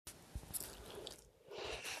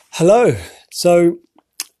Hello. So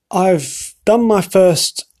I've done my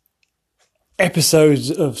first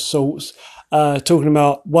episodes of sorts, talking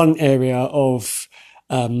about one area of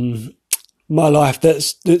my life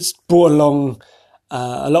that's brought along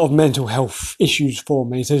a lot of mental health issues for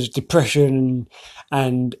me. So there's depression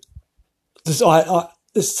and this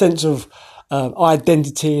sense of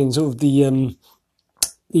identity and sort of the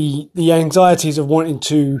anxieties of wanting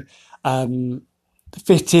to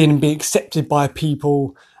fit in and be accepted by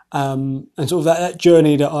people, and sort of that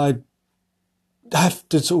journey that I have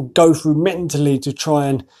to sort of go through mentally to try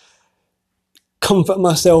and comfort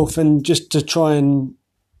myself and just to try and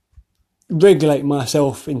regulate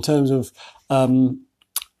myself in terms of all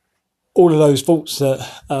of those thoughts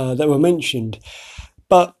that were mentioned.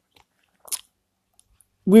 But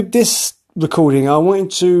with this recording, I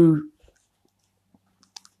wanted to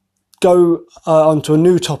go onto a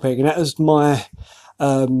new topic, and that is my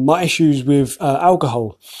issues with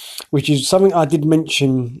alcohol, which is something I did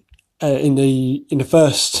mention in the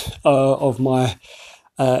first of my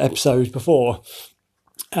episodes before.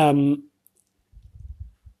 Again,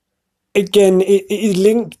 it is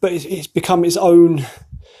linked, but it's become its own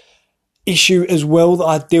issue as well that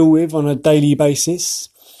I deal with on a daily basis.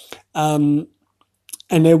 And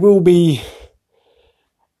there will be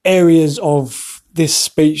areas of this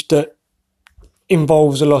speech that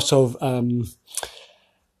involves a lot of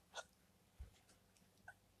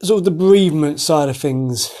sort of the bereavement side of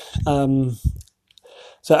things. So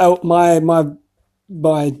my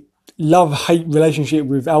love-hate relationship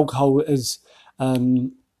with alcohol has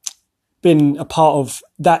been a part of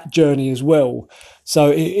that journey as well.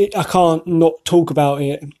 So I can't not talk about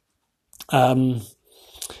it,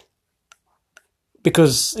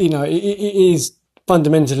 because it is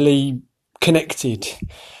fundamentally connected.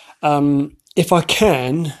 If I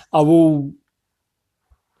can, I will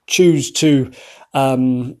choose to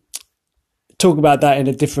talk about that in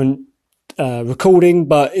a different recording,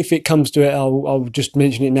 but if it comes to it, I'll just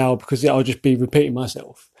mention it now because I'll just be repeating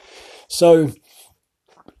myself. So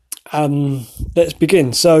let's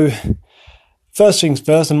begin. So first things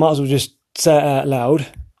first, I might as well just say it out loud.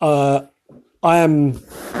 I am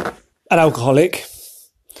an alcoholic.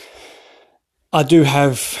 I do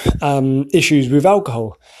have issues with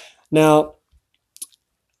alcohol. Now,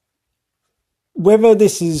 whether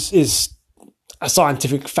this is a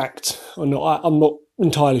scientific fact or not, I'm not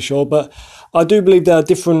entirely sure, but I do believe there are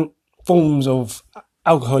different forms of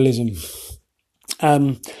alcoholism.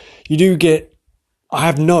 You do get, I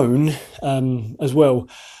have known as well,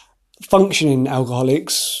 functioning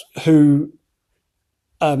alcoholics who,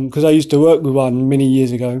 because I used to work with one many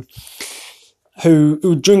years ago,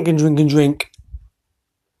 who drink and drink and drink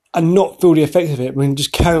and not feel the effects of it, when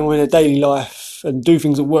just carry on with their daily life and do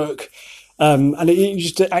things at work. And it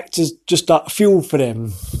used to act as just like fuel for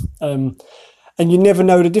them. And you never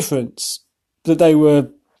know the difference, that they were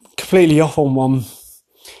completely off on one,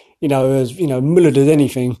 as, mullered as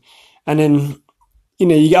anything. And then,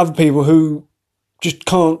 you get other people who just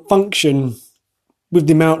can't function with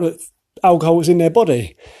the amount of alcohol that's in their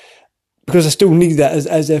body because they still need that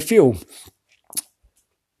as their fuel.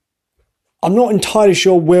 I'm not entirely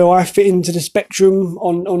sure where I fit into the spectrum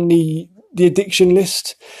on the addiction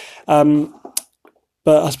list.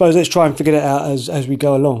 But I suppose let's try and figure that out as we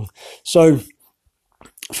go along. So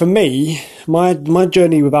for me, my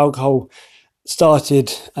journey with alcohol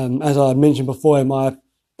started, as I mentioned before in my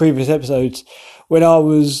previous episodes, when I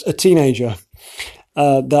was a teenager.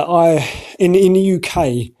 In the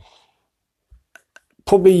UK,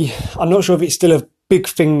 probably, I'm not sure if it's still a big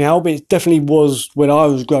thing now, but it definitely was when I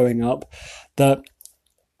was growing up, that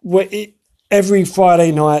every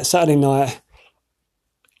Friday night, Saturday night,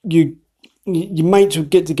 your mates would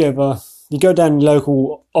get together, you go down the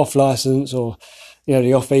local off license or,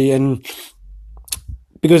 the offie, and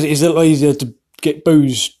because it is a lot easier to get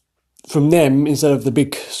booze from them instead of the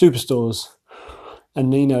big superstores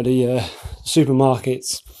and, the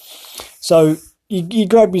supermarkets. So you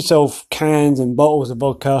grab yourself cans and bottles of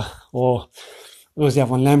vodka, or what was the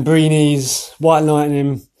other one, Lamborghinis, White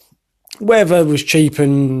Lightning, whatever was cheap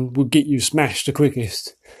and would get you smashed the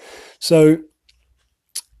quickest. So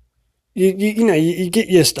you get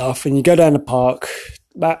your stuff and you go down the park.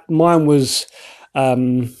 But mine was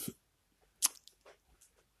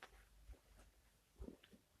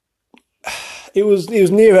it was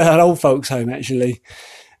near an old folks' home, actually,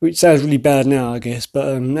 which sounds really bad now, I guess. But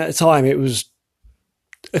at the time, it was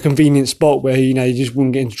a convenient spot where you just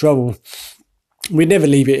wouldn't get into trouble. We'd never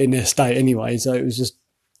leave it in their state anyway, so it was just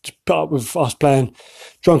put up with us playing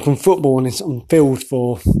drunken football in some field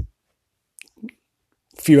for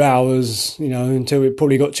few hours, until it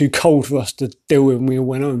probably got too cold for us to deal with and we all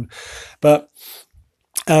went home. But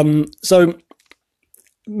so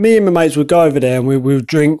me and my mates would go over there and we would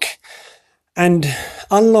drink. And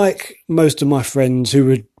unlike most of my friends who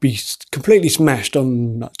would be completely smashed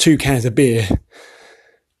on like 2 cans of beer,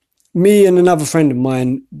 me and another friend of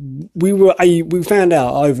mine, we found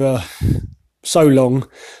out over so long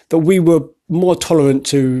that we were more tolerant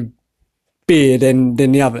to beer than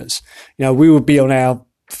the others. We would be on our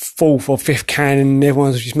 4th or 5th can and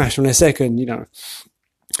everyone was smashed on their second,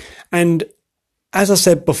 And as I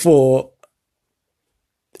said before,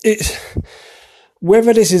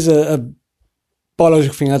 whether this is a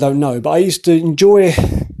biological thing, I don't know, but I used to enjoy,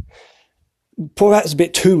 perhaps a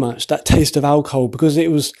bit too much, that taste of alcohol, because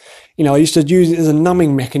it was, I used to use it as a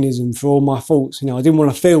numbing mechanism for all my thoughts. I didn't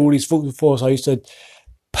want to feel all these thoughts before, so I used to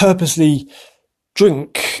purposely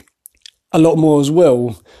drink a lot more as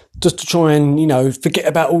well, just to try and, forget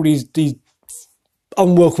about all these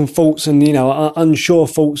unwelcome thoughts and, unsure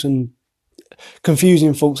thoughts and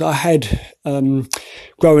confusing thoughts I had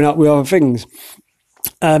growing up with other things.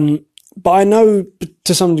 But I know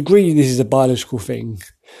to some degree this is a biological thing,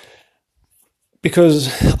 because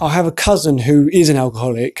I have a cousin who is an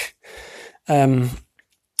alcoholic,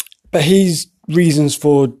 but his reasons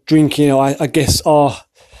for drinking, I guess, are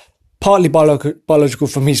partly biological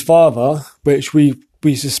from his father, which we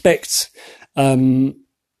suspect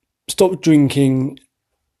stopped drinking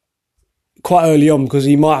quite early on because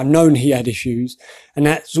he might have known he had issues, and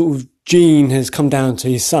that sort of gene has come down to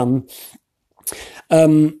his son.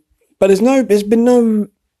 But there's been no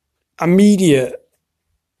immediate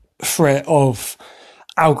threat of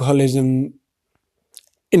alcoholism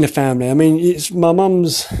in the family. I mean, it's my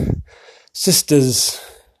mum's sister's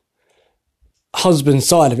husband's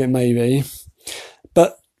side of it, maybe.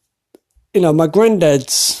 But, my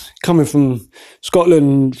granddad's coming from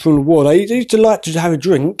Scotland from the war. They used to like to have a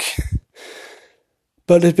drink,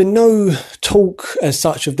 but there's been no talk as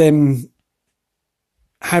such of them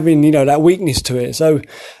having, that weakness to it. So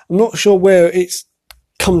I'm not sure where it's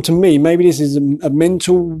come to me. Maybe this is a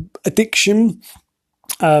mental addiction,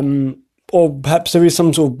 or perhaps there is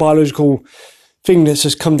some sort of biological thing that's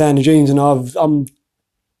just come down the genes, and I'm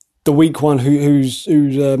the weak one who's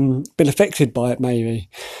been affected by it, maybe.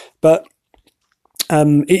 But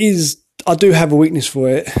it is. I do have a weakness for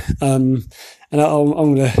it, and I'm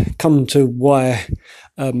going to come to why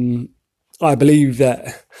I believe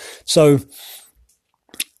that. So,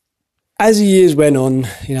 as the years went on,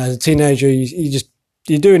 as a teenager,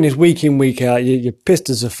 you're doing this week in, week out. You're pissed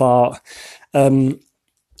as a fart.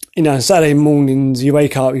 Saturday mornings you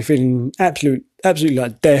wake up, you're feeling absolutely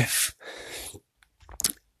like death.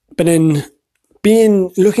 But then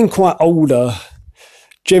looking quite older,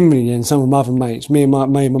 generally, than some of my other mates, me and my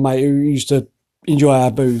mate who used to enjoy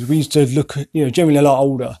our booze, we used to look, generally a lot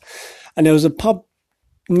older. And there was a pub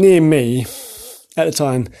near me at the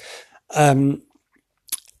time,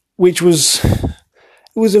 which was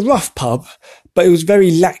a rough pub, but it was a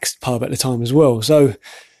very lax pub at the time as well. So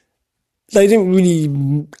they didn't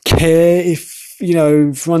really care if, for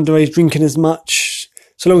underage drinking as much.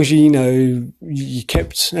 So long as you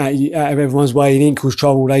kept out of everyone's way and didn't cause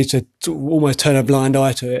trouble, they used to almost turn a blind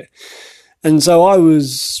eye to it. And so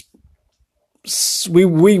we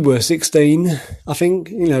were 16, I think,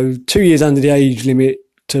 2 years under the age limit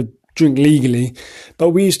to drink legally,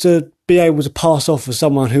 but we used to be able to pass off as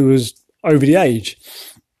someone who was over the age.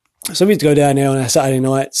 So we used to go down there on our Saturday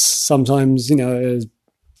nights, sometimes, when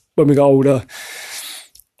we got older,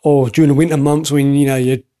 or during the winter months when,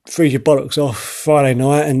 you'd freeze your bollocks off Friday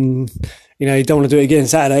night and, you don't want to do it again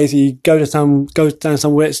Saturday, so you go down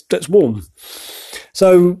somewhere that's warm.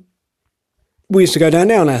 So we used to go down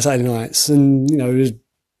there on our Saturday nights, and,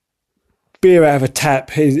 beer out of a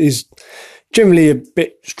tap is generally a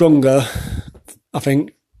bit stronger, I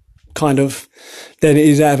think, kind of, than it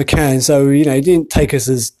is out of a can. So, it didn't take us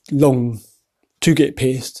as long to get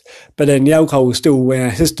pissed, but then the alcohol was still in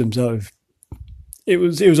our system, so it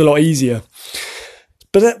was a lot easier.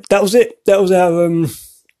 But that was it. That was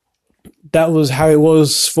that was how it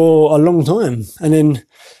was for a long time. And then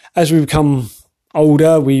as we become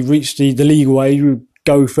older, we reach the legal age, we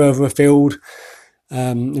go further afield,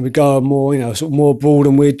 and we go more, sort of more abroad,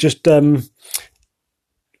 and we just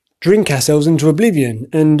drink ourselves into oblivion.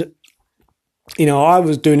 And, I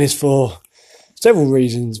was doing this for several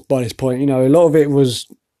reasons by this point. A lot of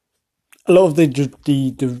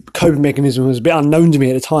the coping mechanism was a bit unknown to me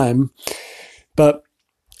at the time, but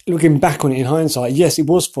looking back on it in hindsight, yes, it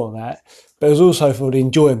was for that, but it was also for the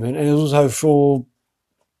enjoyment, and it was also for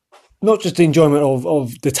not just the enjoyment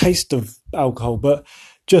of the taste of alcohol, but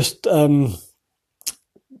just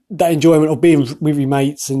that enjoyment of being with your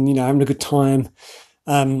mates and, you know, having a good time.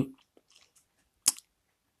 You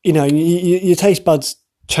know, your taste buds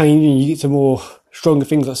change and you get to more stronger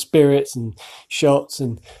things like spirits and shots,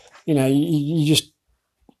 and, you know, you just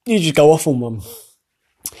go off on one.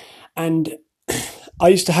 And I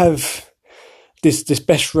used to have this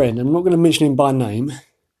best friend. I'm not going to mention him by name.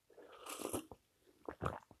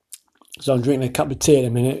 So I'm drinking a cup of tea in a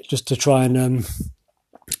minute just to try and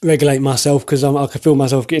regulate myself, because I can feel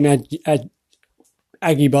myself getting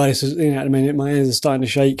aggy by this, you know, at the minute. My hands are starting to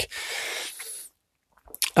shake.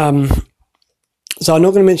 So I'm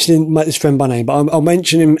not going to mention this friend by name, but I'll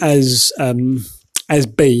mention him as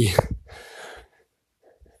B.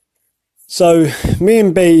 So me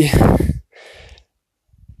and B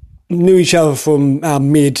knew each other from our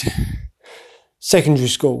mid-secondary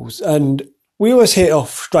schools, and we always hit it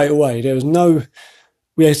off straight away.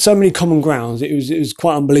 We had so many common grounds. It was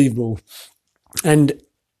quite unbelievable. And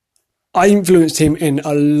I influenced him in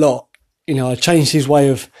a lot. You know, I changed his way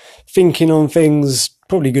of thinking on things,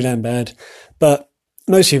 probably good and bad, but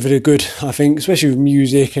mostly for the good, I think, especially with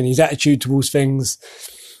music and his attitude towards things.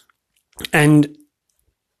 And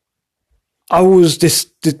I was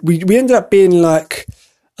we ended up being like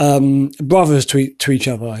brothers to each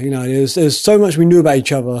other. You know, there's so much we knew about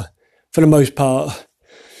each other for the most part.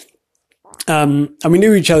 And we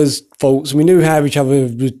knew each other's faults, and we knew how each other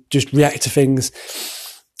would just react to things.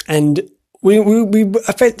 And we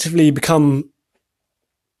effectively become,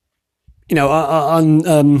 you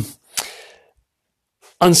know,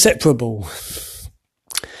 inseparable.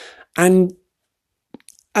 And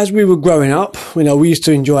as we were growing up, you know, we used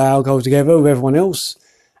to enjoy alcohol together with everyone else,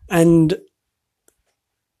 and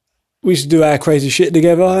we used to do our crazy shit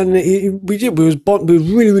together, and we were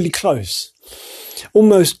really, really close.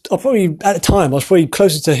 Almost, at the time, I was probably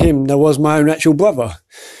closer to him than I was my own actual brother.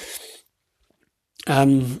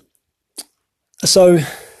 So,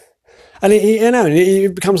 and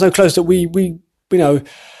it becomes so close that we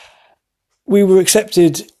were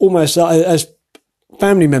accepted almost as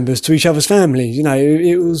family members to each other's families. You know,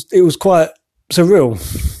 it was quite surreal.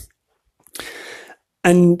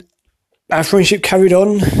 And our friendship carried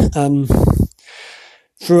on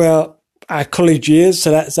throughout our college years.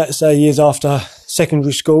 So that's years after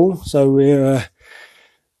secondary school. So we're,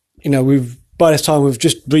 by this time we've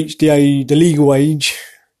just reached the legal age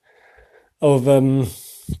of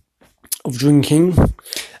drinking,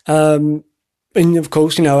 and of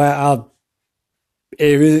course, you know, our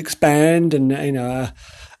areas expand, and you know,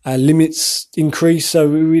 our limits increase.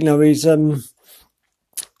 So you know, it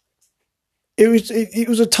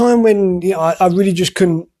was a time when, you know, I really just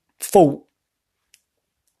couldn't fault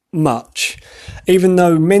much, even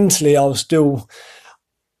though mentally I was still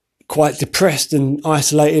quite depressed and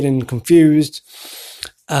isolated and confused.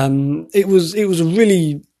 It was a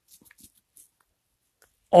really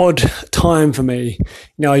odd time for me. You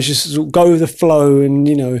know, I just sort of go with the flow, and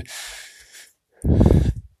you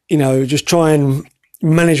know, just try and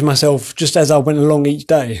manage myself just as I went along each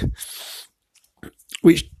day,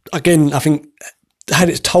 which again I think had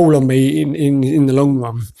its toll on me in the long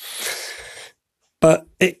run. But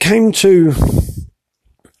it came to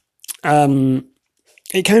a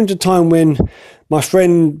time when my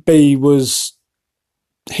friend B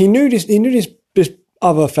he knew this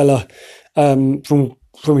other fella from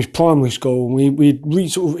his primary school. He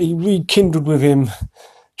rekindled with him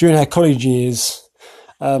during our college years,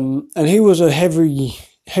 and he was a heavy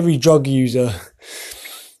drug user.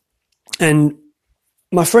 And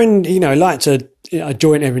my friend, you know, liked to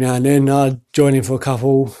joint every now and then. I'd join him for a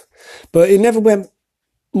couple, but it never went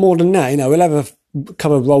more than that. You know, we'll have a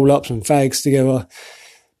couple of roll-ups and fags together.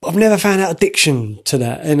 But I've never found out addiction to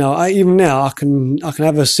that. You know, even now I can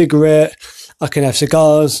have a cigarette, I can have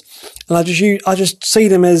cigars, and I just see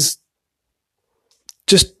them as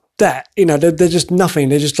just that. You know, they're just nothing.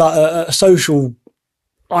 They're just like a social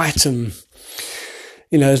item.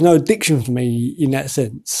 You know, there's no addiction for me in that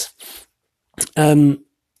sense.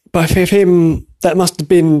 But for him, that must have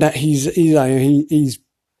been that his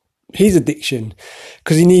addiction,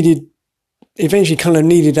 because he eventually kind of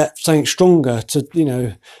needed that something stronger to, you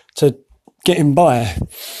know, to get him by.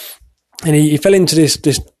 And he fell into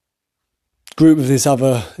this group of this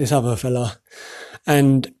other fella,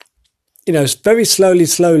 and you know, very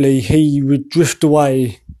slowly he would drift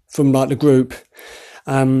away from like the group,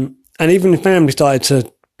 and even the family started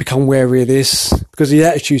to become wary of this because the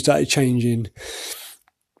attitude started changing.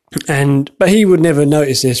 But he would never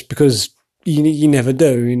notice this because you never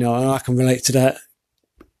do, you know, and I can relate to that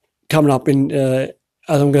coming up in as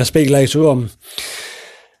I'm going to speak later on.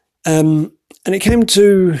 And it came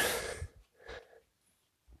to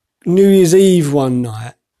New Year's Eve one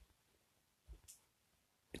night,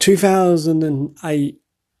 2008,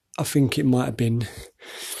 I think it might have been.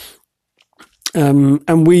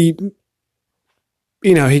 And we,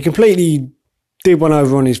 he completely did one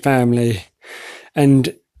over on his family,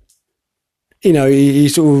 and he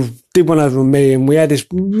sort of did one over on me, and we had this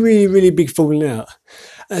really, really big falling out.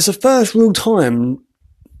 And it's the first real time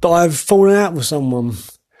that I've fallen out with someone,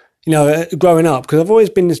 growing up, because I've always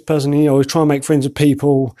been this person, always try and make friends with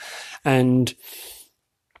people, and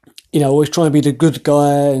always trying to be the good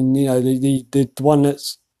guy, and the one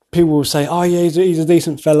that's people will say, oh yeah, he's a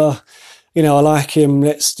decent fella. I like him.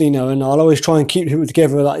 And I'll always try and keep people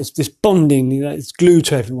together. Like it's this bonding, it's glue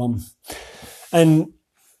to everyone. And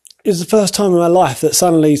it was the first time in my life that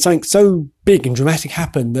suddenly something so big and dramatic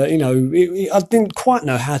happened that I didn't quite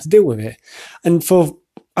know how to deal with it. And for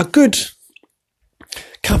a good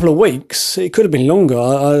couple of weeks, it could have been longer.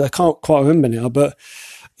 I can't quite remember now, but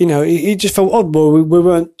it just felt odd. Well, we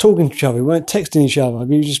weren't talking to each other, we weren't texting each other,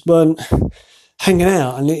 we just weren't hanging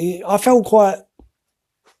out, and I felt quite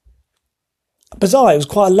bizarre. It was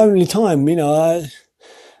quite a lonely time,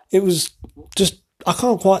 it was just, I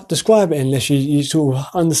can't quite describe it unless you sort of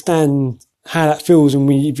understand how that feels and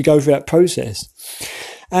if you go through that process.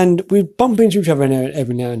 And we bump into each other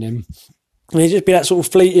every now and then, and it'd just be that sort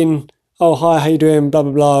of fleeting, oh hi, how you doing, blah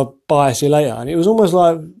blah blah, bye, see you later. And it was almost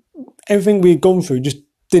like everything we'd gone through just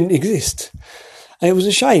didn't exist, and it was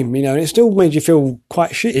a shame, and it still made you feel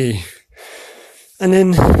quite shitty. And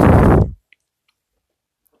then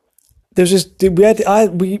there's just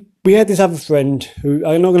we had this other friend who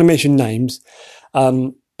I'm not going to mention names,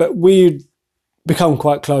 but we'd become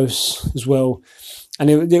quite close as well, and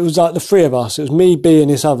it was like the three of us. It was me, B, and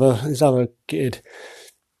this other kid,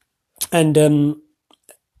 and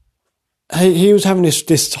he was having this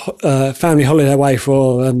family holiday away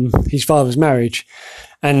for his father's marriage.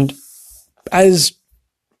 And as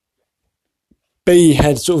B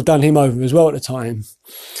had sort of done him over as well at the time,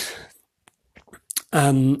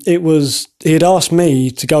 he had asked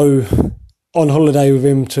me to go on holiday with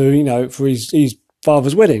him to, for his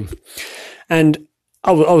father's wedding. And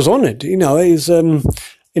I was honoured, it was,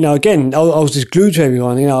 again, I was just glued to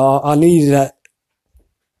everyone, I needed that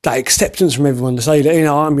acceptance from everyone to say that,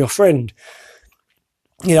 I'm your friend.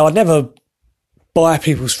 I'd never buy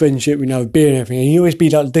people's friendship, beer and everything. You always be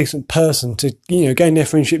like a decent person to, gain their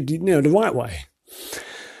friendship, the right way.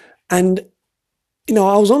 And,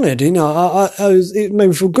 I was honoured, it made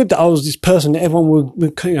me feel good that I was this person that everyone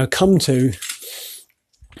would come to,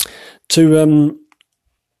 for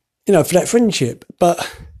that friendship.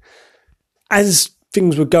 But as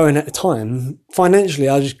things were going at the time, financially,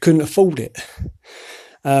 I just couldn't afford it.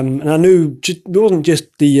 And I knew it wasn't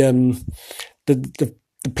just the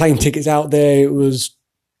plane tickets out there, it was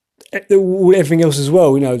everything else as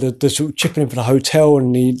well, the sort of chipping in for the hotel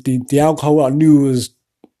and the alcohol I knew was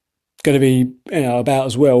going to be, about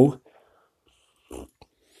as well.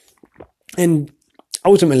 And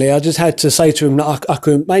ultimately I just had to say to him that I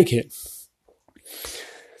couldn't make it.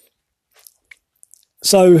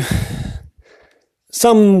 So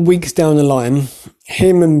some weeks down the line,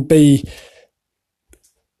 him and B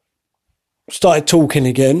started talking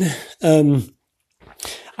again, and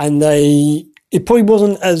it probably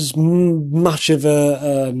wasn't as much of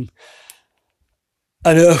an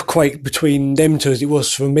earthquake between them two as it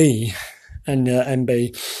was for me and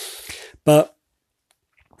B, but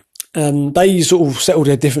they sort of settled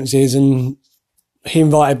their differences, and he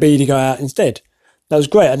invited B to go out instead. That was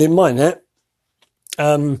great. I didn't mind that,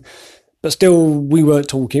 but still we weren't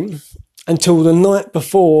talking until the night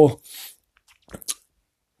before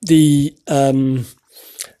they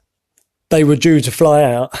were due to fly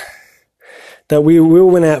out. That we all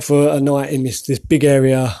went out for a night in this big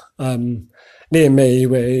area near me,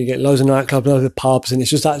 where you get loads of nightclubs, loads of pubs, and it's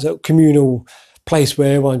just that sort of communal place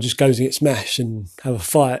where everyone just goes to get smashed and have a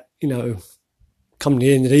fight, come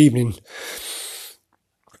the end of the evening.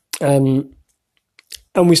 And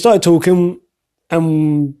we started talking,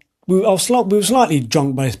 and we were slightly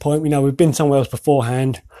drunk by this point. We'd been somewhere else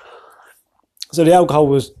beforehand, so the alcohol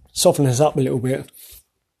was softening us up a little bit.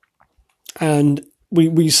 And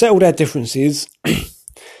we settled our differences,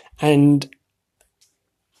 and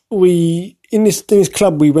in this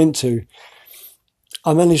club we went to,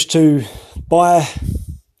 I managed to buy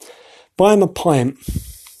him a pint.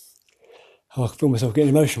 Oh, I can feel myself getting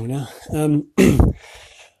emotional now.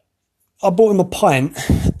 I bought him a pint,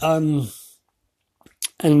 and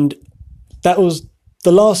that was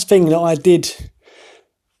the last thing that I did.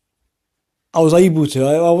 I was able to.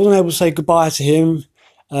 I wasn't able to say goodbye to him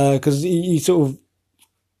because he sort of.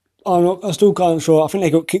 I still can't sure. I think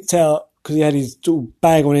they got kicked out because he had his sort of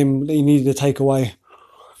bag on him that he needed to take away.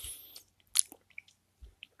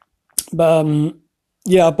 But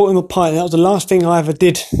yeah, I bought him a pint. That was the last thing I ever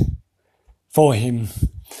did for him.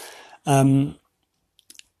 So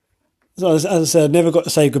as I said, I never got to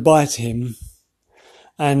say goodbye to him,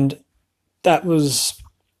 and that was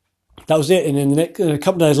it. And then a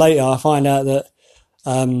couple of days later, I find out that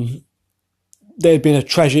there had been a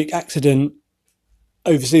tragic accident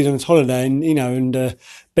overseas on his holiday, and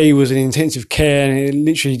B was in intensive care, and he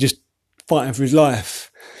literally just fighting for his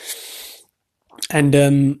life. And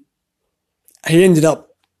he ended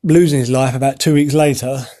up losing his life about 2 weeks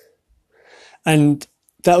later, and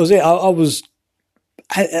that was it. I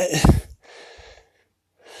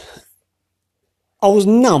was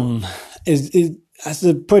numb. That's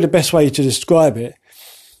probably the best way to describe it.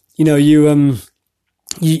 You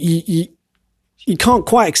can't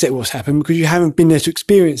quite accept what's happened because you haven't been there to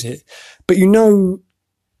experience it, but you know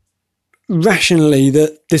rationally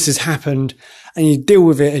that this has happened, and you deal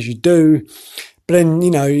with it as you do. But then,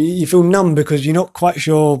 you feel numb because you're not quite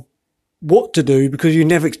sure what to do because you've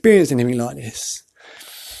never experienced anything like this.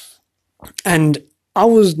 And I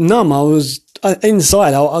was numb. I was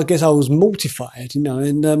inside. I guess I was mortified, and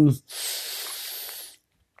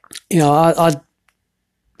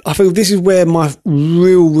I feel this is where my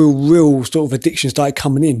real sort of addiction started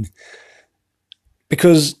coming in,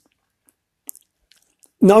 because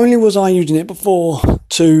not only was I using it before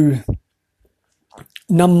to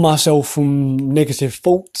numb myself from negative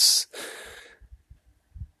thoughts,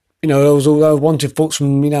 there was all those wanted thoughts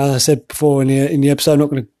from, as I said before in the episode. I'm not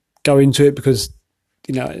going to go into it because,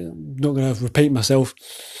 I'm not going to repeat myself,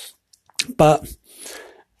 but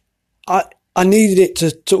I needed it to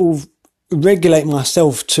sort of regulate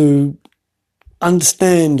myself, to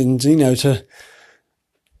understand and, to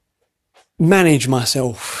manage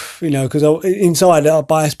myself, because inside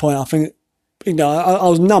by this point, I think, I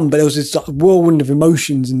was numb, but there was this whirlwind of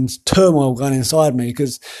emotions and turmoil going inside me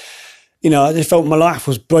because, I just felt my life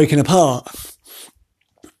was breaking apart.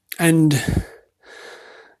 And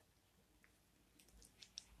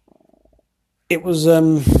it was,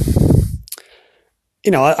 I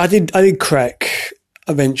did crack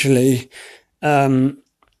eventually. And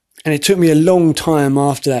it took me a long time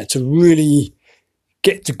after that to really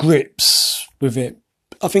get to grips with it.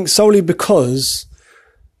 I think solely because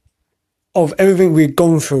of everything we'd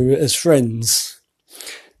gone through as friends,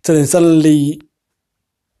 to then suddenly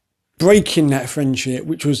breaking that friendship,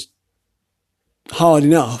 which was hard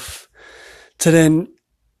enough, to then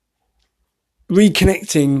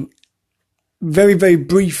reconnecting very, very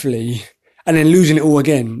briefly and then losing it all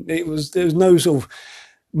again. There was no sort of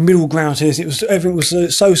middle ground to this. Everything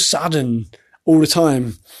was so sudden all the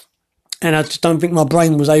time. And I just don't think my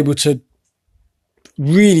brain was able to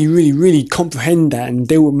really comprehend that and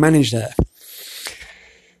manage that.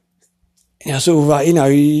 Sort of like,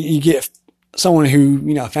 you get someone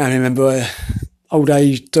who, a family member, old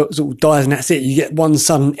age, sort of dies and that's it. You get one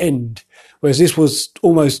sudden end. Whereas this was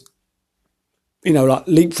almost, like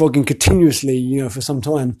leapfrogging continuously, for some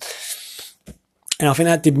time. And I think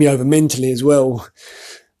that did me over mentally as well.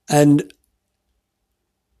 And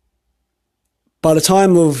by the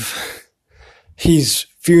time of his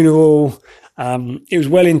funeral, it was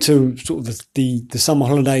well into sort of the summer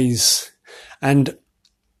holidays, and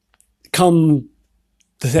come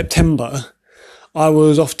the September, I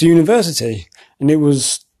was off to university, and it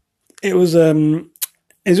was in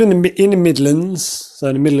the Midlands, so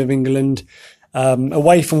in the middle of England,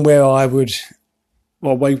 away from where I was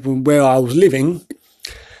living.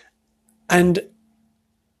 And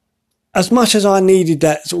as much as I needed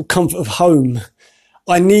that sort of comfort of home,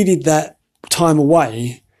 I needed that time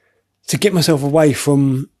away to get myself away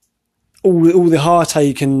from all the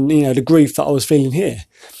heartache and, the grief that I was feeling here.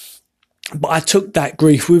 But I took that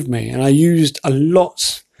grief with me, and I used a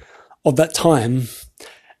lot of that time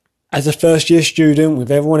as a first year student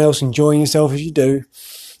with everyone else enjoying yourself as you do,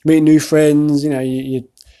 meeting new friends, you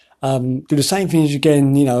do the same things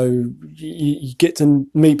again, you get to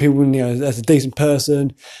meet people, as a decent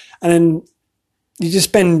person, and then you just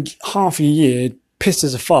spend half a year pissed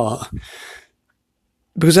as a fart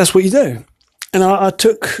because that's what you do. And I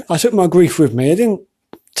took my grief with me. I didn't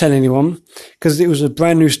tell anyone because it was a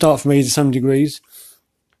brand new start for me to some degrees,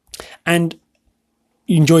 and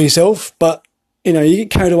you enjoy yourself, but you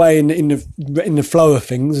get carried away in the flow of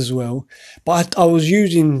things as well. But I was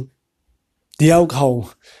using the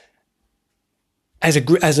alcohol as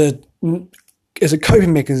a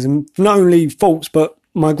coping mechanism, not only faults but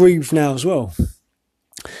my grief now as well.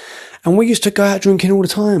 And we used to go out drinking all the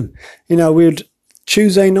time. We'd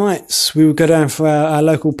Tuesday nights we would go down for our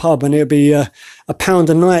local pub, and it would be a pound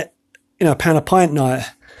a night, a pound a pint night,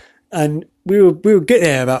 and we would get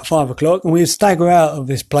there about 5 o'clock, and we'd stagger out of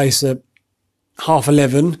this place at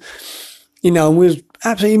 11:30, and we was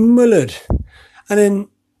absolutely mullered. And then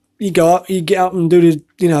you get up and do the,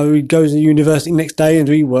 you go to the university next day and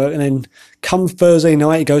do your work, and then come Thursday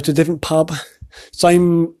night, you go to a different pub.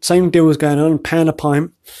 Same deal was going on, pound a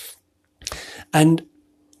pint. And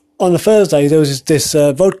on the Thursday, there was this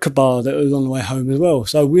vodka bar that was on the way home as well.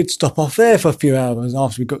 So we'd stop off there for a few hours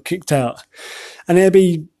after we got kicked out. And it'd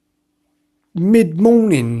be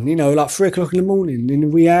mid-morning, like 3 o'clock in the morning, in the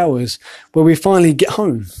wee hours, where we finally get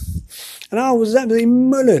home. And I was absolutely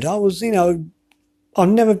mullered. I was, I've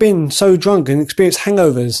never been so drunk and experienced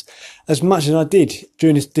hangovers as much as I did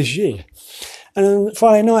during this year. And on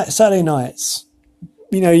Friday night, Saturday nights,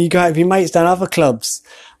 you go out with your mates down other clubs.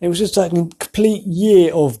 It was just like a complete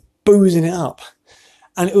year of boozing it up.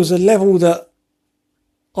 And it was a level that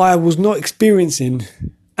I was not experiencing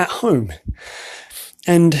at home.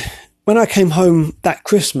 And when I came home that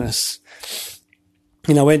Christmas,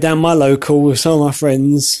 I went down my local with some of my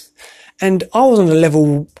friends, and I was on a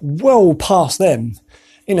level well past them.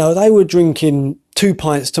 They were drinking 2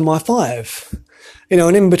 pints to my 5.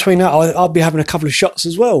 And in between that, I'd be having a couple of shots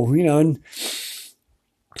as well, and,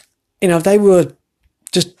 they were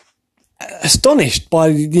just astonished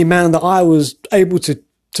by the amount that I was able to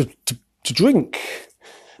drink.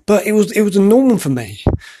 But it was a norm for me.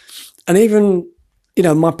 And even,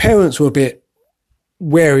 my parents were a bit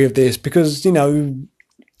wary of this because,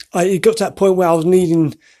 it got to that point where I was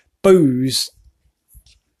needing booze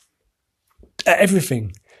at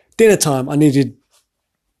everything. Dinner time, I needed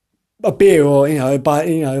a beer, or if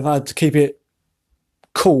I had to keep it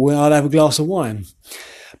cool, I'd have a glass of wine.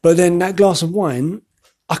 But then that glass of wine,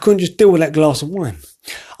 I couldn't just deal with that glass of wine.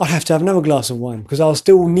 I'd have to have another glass of wine because I was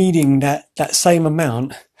still needing that same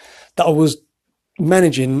amount that I was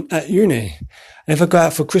managing at uni. And if I go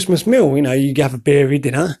out for a Christmas meal, you have a beer every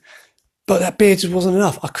dinner, but that beer just wasn't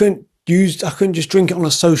enough. I couldn't just drink it on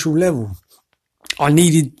a social level. I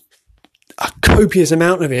needed a copious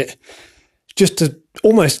amount of it just to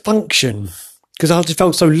almost function, because I just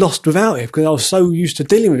felt so lost without it, because I was so used to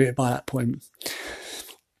dealing with it by that point.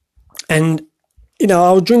 And,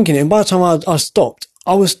 I was drinking it, and by the time I stopped,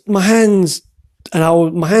 my hands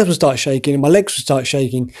would start shaking and my legs would start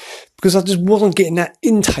shaking, because I just wasn't getting that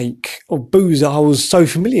intake of booze that I was so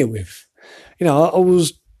familiar with. It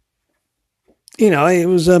was,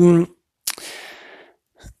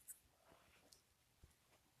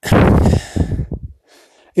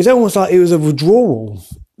 it's almost like it was a withdrawal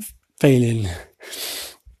feeling.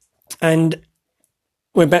 And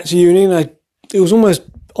went back to uni, and I was almost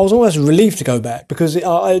relieved to go back, because it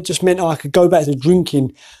just meant I could go back to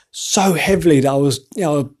drinking so heavily that I was,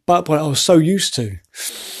 by that point I was so used to.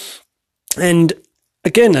 And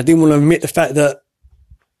again, I didn't want to admit the fact that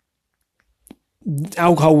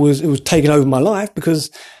alcohol was taking over my life, because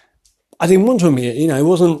I didn't want to admit it. It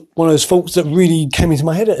wasn't one of those thoughts that really came into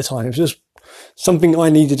my head at the time. It was just something I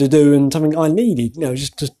needed to do, and something I needed,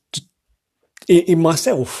 just in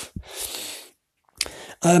myself.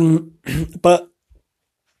 But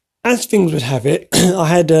as things would have it, I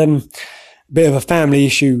had a bit of a family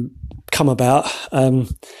issue come about,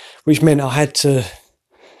 which meant I had to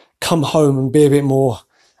come home and be a bit more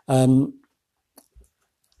to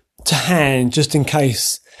hand, just in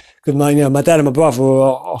case, because my dad and my brother were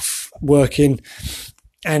off working,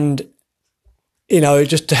 and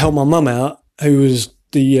just to help my mum out, who was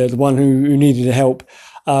the one who needed the help.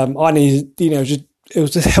 I needed, it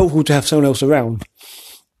was just helpful to have someone else around.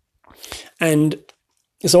 And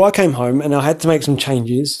so I came home and I had to make some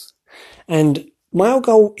changes, and my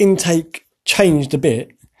alcohol intake changed a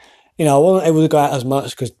bit. I wasn't able to go out as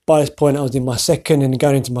much, because by this point I was in my second and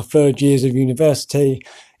going into my third years of university.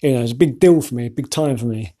 It was a big deal for me, a big time for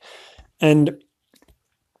me. And,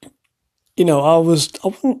 I was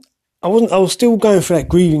still going through that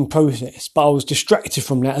grieving process, but I was distracted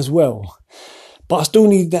from that as well. But I still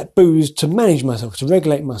needed that booze to manage myself, to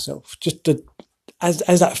regulate myself, just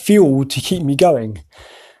as that fuel to keep me going.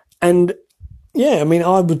 And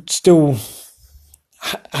I would still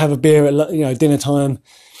have a beer at dinner time.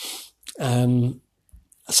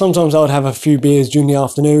 Sometimes I would have a few beers during the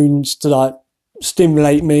afternoons to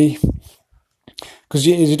stimulate me, because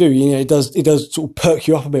as you do, it does sort of perk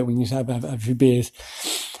you up a bit when you have a few beers.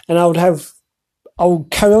 And I would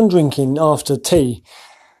carry on drinking after tea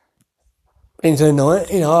into the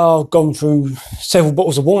night. I've gone through several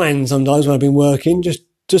bottles of wine sometimes when I've been working, just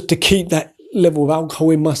to keep that level of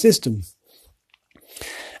alcohol in my system.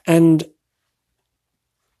 And,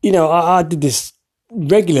 I did this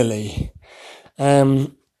regularly. By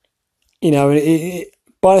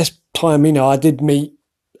this time, I did meet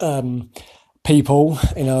people,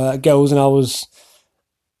 girls, and I was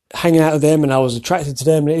hanging out with them and I was attracted to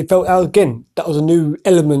them. And it felt, again, that was a new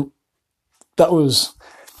element that was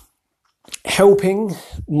helping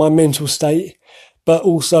my mental state, but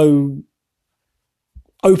also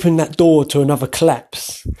opened that door to another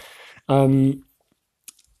collapse. Obviously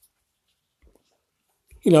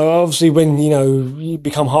when, you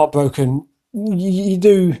become heartbroken, you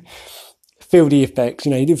do feel the effects,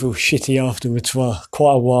 you do feel shitty afterwards for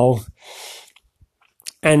quite a while.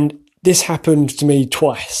 And this happened to me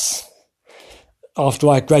twice after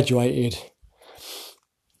I graduated.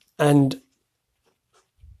 And,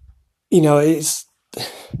 it's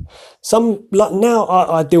now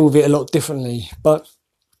I deal with it a lot differently, but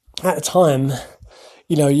at the time,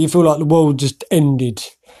 you feel like the world just ended.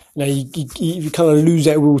 You kind of lose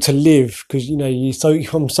that will to live because, you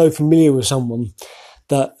become so familiar with someone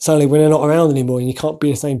that suddenly when they're not around anymore and you can't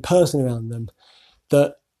be the same person around them,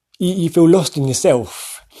 that you feel lost in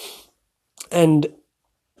yourself. And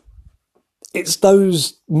it's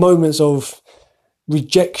those moments of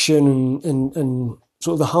rejection and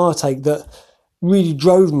sort of the heartache that really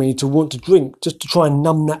drove me to want to drink, just to try and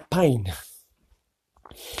numb that pain.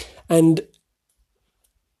 And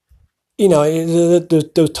there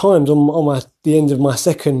were times on the end of my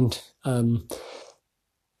second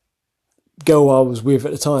girl I was with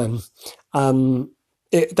at the time,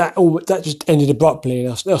 that just ended abruptly,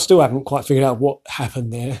 and I still haven't quite figured out what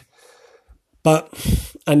happened there.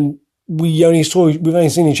 And we've only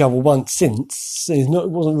seen each other once since. So it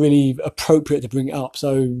wasn't really appropriate to bring it up,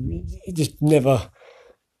 so it just never,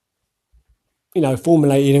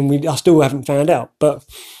 formulated, and I still haven't found out. But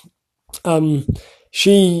I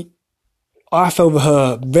fell for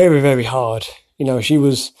her very, very hard. She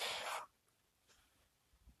was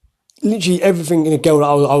literally everything in a girl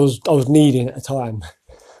that I was needing at the time.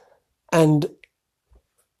 And,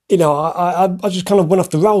 I just kind of went off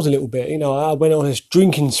the rails a little bit. I went on this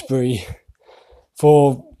drinking spree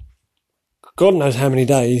for God knows how many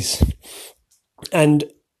days. And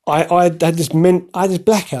I had this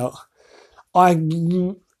blackout.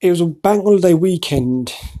 It was a bank holiday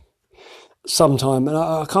weekend sometime, and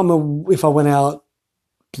I can't remember if I went out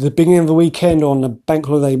to the beginning of the weekend or on the bank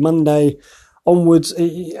holiday Monday onwards.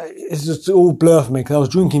 It's just all blur for me because I was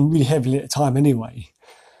drinking really heavily at the time anyway.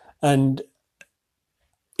 And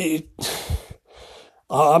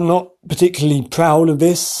I'm not particularly proud of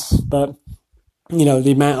this, but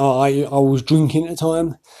the amount I was drinking at the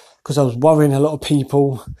time, because I was worrying a lot of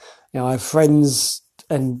people. I have friends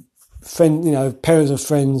and parents of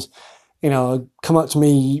friends, come up to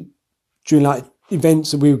me during like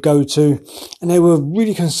events that we would go to, and they were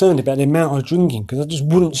really concerned about the amount I was drinking because I just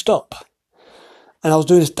wouldn't stop. And I was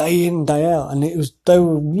doing this day in, day out, and they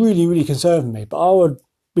were really, really concerned with me. But I would,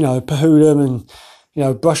 poo them and,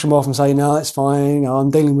 brush them off and say, no, it's fine,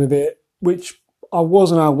 I'm dealing with it, which I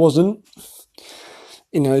was and I wasn't.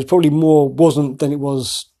 It's probably more wasn't than it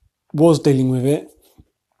was dealing with it.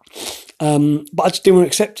 But I just didn't want to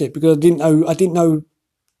accept it because I didn't know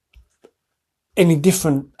any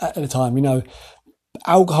different at the time.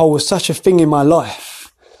 Alcohol was such a thing in my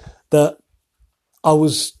life that I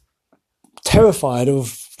was terrified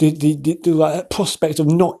of the prospect of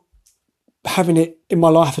not having it in my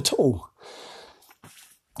life at all.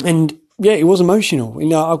 And yeah, it was emotional.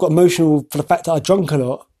 I got emotional for the fact that I drank a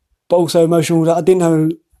lot, but also emotional that I didn't know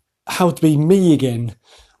how to be me again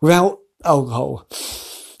without alcohol.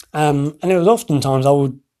 And there was often times I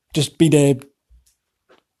would just be there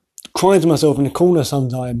crying to myself in the corner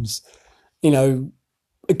sometimes,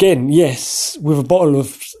 again, yes, with a bottle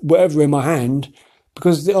of whatever in my hand,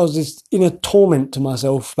 because I was just in a torment to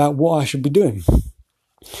myself about what I should be doing.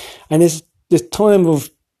 And this time of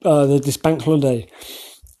this bank holiday,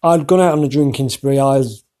 I'd gone out on a drinking spree. I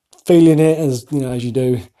was feeling it as you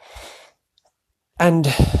do.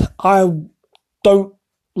 And I don't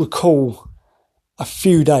recall a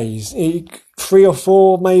few days, 3 or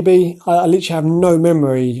 4 maybe. I literally have no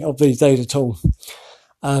memory of these days at all.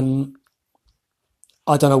 I don't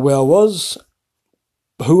know where I was,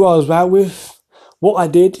 who I was out with, what I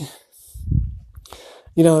did.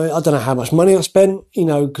 I don't know how much money I spent,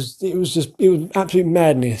 because it was absolute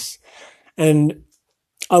madness. And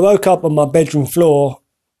I woke up on my bedroom floor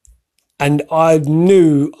and I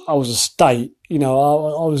knew I was a state. I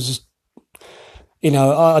was just,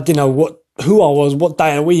 I didn't know who I was, what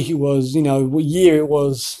day of the week it was, what year it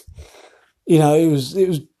was. It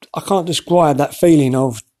was, I can't describe that feeling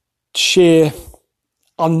of sheer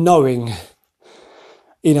unknowing.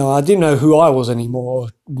 I didn't know who I was anymore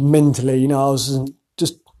mentally. I was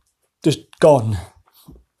just gone.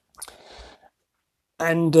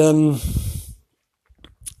 And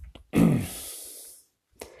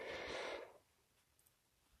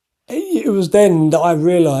it was then that I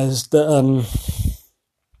realised that,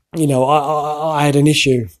 I had an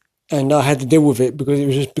issue and I had to deal with it because it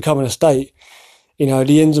was just becoming a state.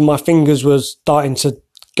 The ends of my fingers was starting to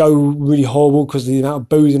go really horrible because of the amount of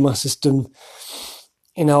booze in my system.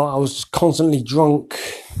 I was constantly drunk.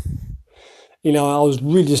 I was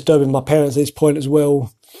really disturbing my parents at this point as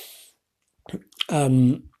well.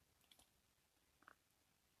 My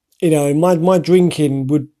drinking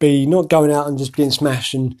would be not going out and just getting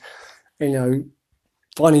smashed and,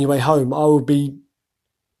 finding your way home. I would be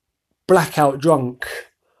blackout drunk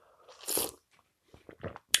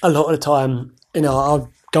a lot of the time. I'd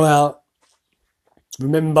go out,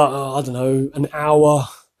 remember, I don't know, an hour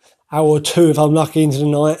or two if I'm lucky into the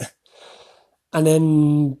night. And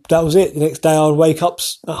then that was it. The next day I'd wake up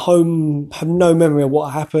at home, have no memory of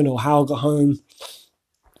what happened or how I got home.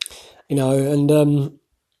 There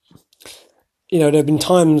have been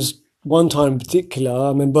times, one time in particular, I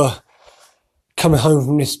remember coming home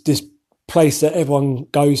from this place that everyone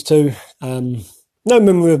goes to. No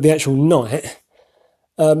memory of the actual night.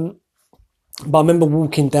 But I remember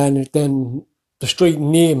walking down the street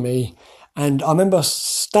near me, and I remember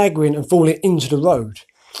staggering and falling into the road.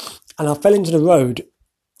 And I fell into the road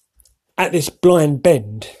at this blind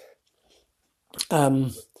bend.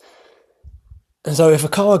 And so if a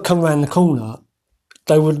car had come around the corner,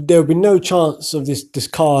 there would be no chance of this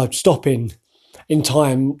car stopping in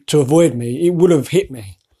time to avoid me. It would have hit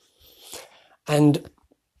me. And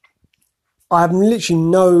I have literally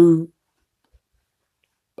no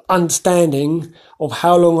understanding of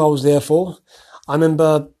how long I was there for. I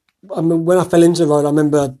remember when I fell into the road, I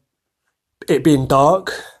remember it being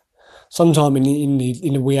dark, sometime in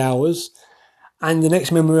the wee hours. And the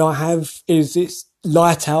next memory I have is it's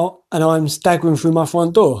light out and I'm staggering through my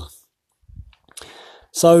front door.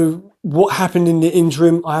 So what happened in the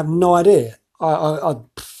interim, I have no idea. I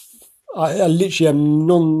literally am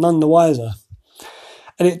none the wiser.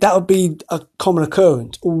 And that would be a common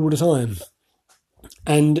occurrence all the time.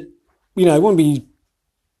 And, it won't be,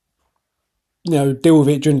 deal with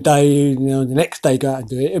it during the day, the next day go out and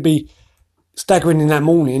do it. It'd be staggering in that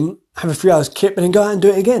morning, have a 3 hours kip and then go out and do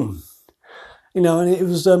it again. And it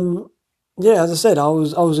was, as I said, I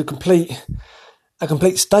was a complete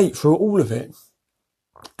state through all of it.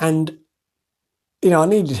 And, I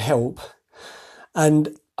needed help.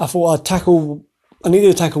 And I thought I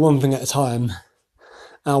needed to tackle one thing at a time.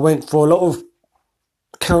 And I went for a lot of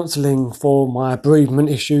counselling for my bereavement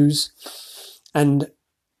issues. And,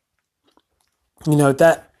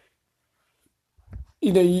 that,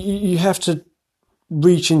 you have to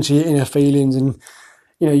reach into your inner feelings and,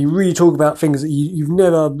 you really talk about things that you've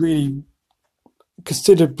never really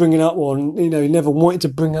considered bringing up or, you never wanted to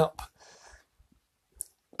bring up.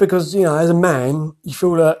 Because, as a man, you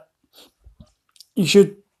feel that you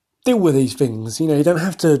should deal with these things. You don't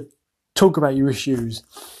have to talk about your issues.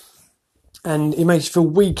 And it makes you feel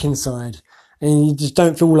weak inside. And you just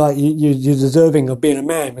don't feel like you're deserving of being a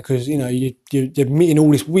man because, you're admitting all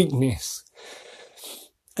this weakness.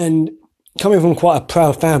 And coming from quite a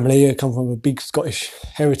proud family, I come from a big Scottish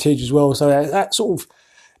heritage as well. So that sort of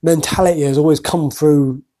mentality has always come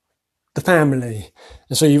through the family.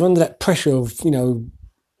 And so you're under that pressure of,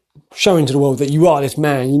 showing to the world that you are this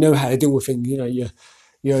man, you know how to deal with things, you're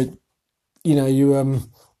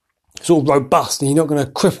sort of robust and you're not going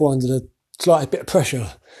to cripple under the slightest bit of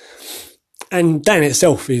pressure. And that in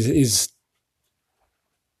itself is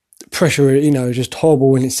pressure, just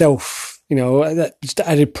horrible in itself, that just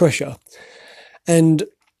added pressure. And,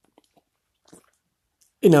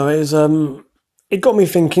 it got me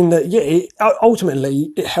thinking that,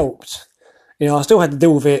 ultimately it helped. I still had to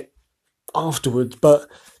deal with it afterwards, but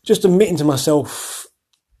just admitting to myself,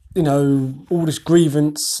 all this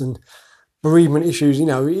grievance and bereavement issues,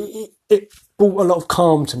 it brought a lot of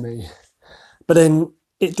calm to me. But then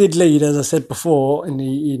it did lead, as I said before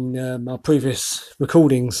in my previous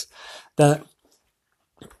recordings, that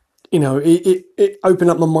it opened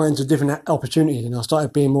up my mind to different opportunities, and I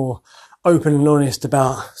started being more open and honest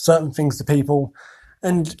about certain things to people.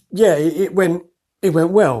 And it went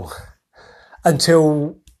well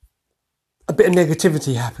until a bit of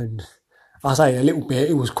negativity happened. I say a little bit,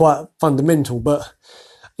 it was quite fundamental, but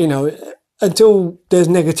until there's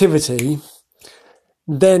negativity,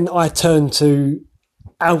 then I turned to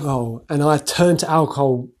alcohol, and I turned to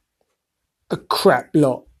alcohol a crap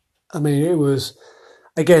lot. I mean, it was,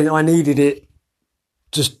 again, I needed it.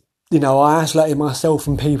 Just, I isolated myself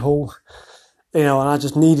from people, and I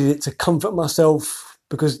just needed it to comfort myself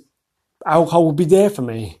because alcohol would be there for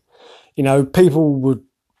me. People would,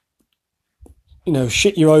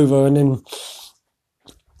 shit you over, and then,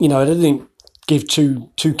 they didn't give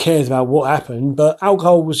two cares about what happened. But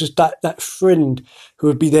alcohol was just that friend who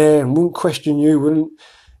would be there and wouldn't question you, wouldn't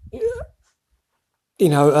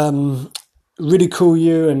ridicule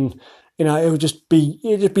you, and it would just be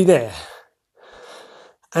there.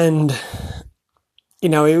 And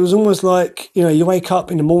it was almost like you wake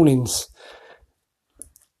up in the mornings.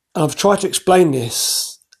 I've tried to explain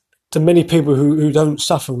this to many people who don't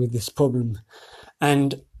suffer with this problem,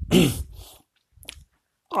 and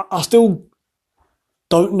I still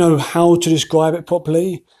don't know how to describe it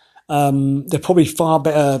properly. They're probably far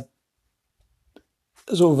better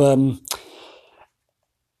sort of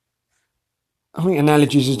I think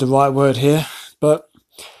analogies is the right word here, but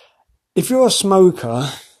if you're a smoker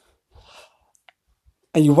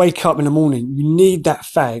and you wake up in the morning, you need that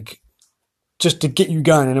fag just to get you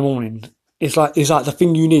going in the morning. It's like the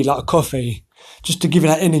thing you need, like a coffee, just to give you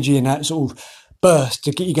that energy and that sort of burst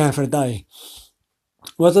to get you going for the day.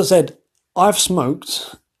 Well, as I said, I've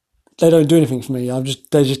smoked. They don't do anything for me.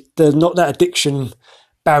 There's not that addiction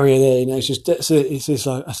barrier there. It's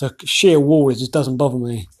a sheer wall. It just doesn't bother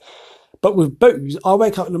me. But with booze, I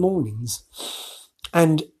wake up in the mornings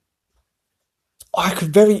and I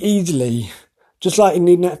could very easily, just like you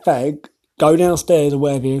needing that fag, go downstairs or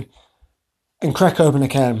wherever and crack open a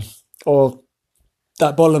can or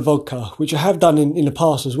that bottle of vodka, which I have done in the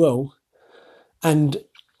past as well. And,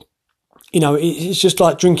 it's just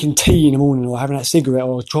like drinking tea in the morning or having that cigarette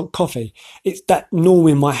or coffee. It's that norm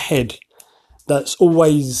in my head that's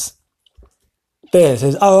always there. It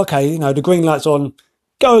says, oh, okay, the green light's on.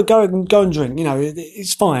 Go and drink.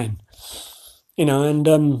 It's fine.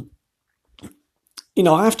 And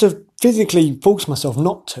I have to physically force myself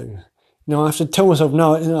not to. I have to tell myself,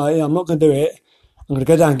 no, I'm not going to do it. I'm going to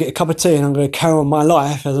go down and get a cup of tea and I'm going to carry on my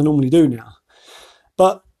life as I normally do now.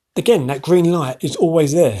 But again, that green light is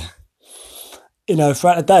always there.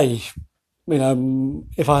 Throughout the day,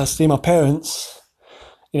 if I see my parents,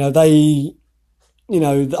 they,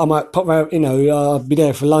 I might pop out, I'll be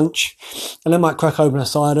there for lunch and they might crack open a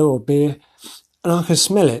cider or beer and I can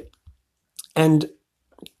smell it. And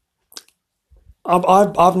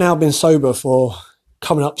I've now been sober for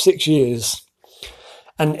coming up 6 years.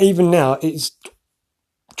 And even now, it's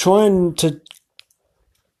trying to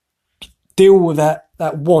deal with that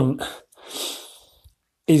want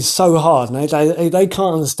is so hard. And they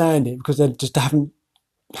can't understand it because they just haven't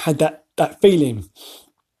had that feeling.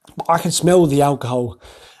 But I can smell the alcohol.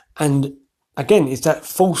 And again, it's that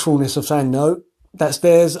forcefulness of saying, no, that's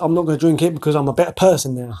theirs. I'm not going to drink it because I'm a better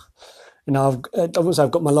person now. I wouldn't say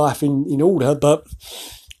I've got my life in order, but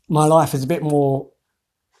my life is a bit more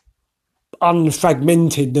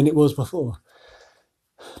unfragmented than it was before.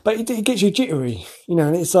 But it gets you jittery,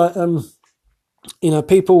 and it's like,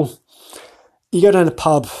 people, you go down a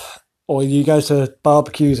pub or you go to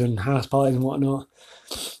barbecues and house parties and whatnot,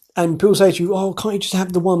 and people say to you, oh, can't you just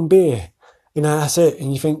have the one beer? That's it.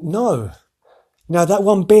 And you think, no, that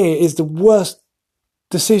one beer is the worst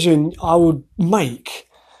decision I would make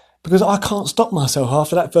because I can't stop myself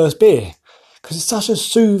after that first beer because it's such a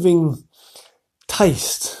soothing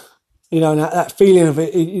taste. And that feeling of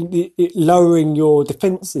it lowering your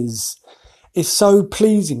defences is so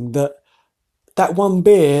pleasing that one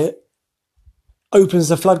beer opens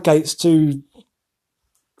the floodgates to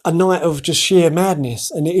a night of just sheer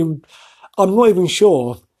madness. And I'm not even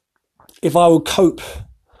sure if I would cope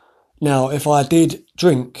now if I did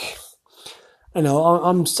drink.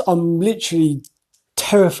 I'm literally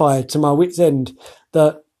terrified to my wit's end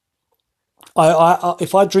that I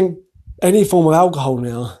if I drink any form of alcohol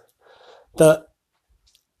now, that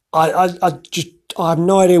I have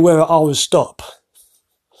no idea where I will stop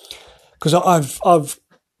because I've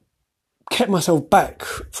kept myself back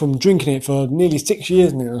from drinking it for nearly 6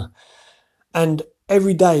 years now, and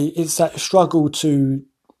every day it's that struggle to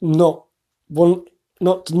not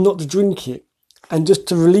to drink it and just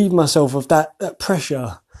to relieve myself of that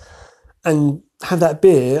pressure and have that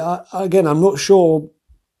beer. I'm not sure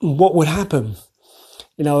what would happen.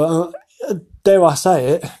 Dare I say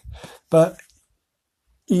it. But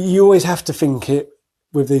you always have to think it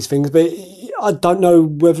with these things. But I don't know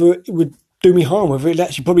whether it would do me harm, whether it'd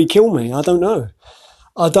actually probably kill me. I don't know.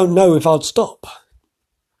 I don't know if I'd stop.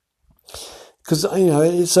 Because,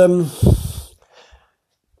 it's...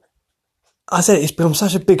 I said it's become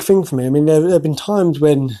such a big thing for me. I mean, there have been times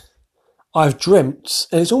when I've dreamt,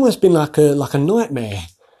 and it's almost been like a nightmare,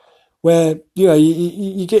 where,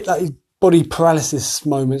 you get like these body paralysis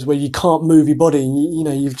moments where you can't move your body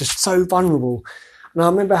and you're just so vulnerable. And I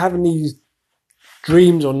remember having these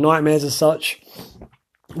dreams or nightmares as such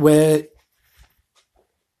where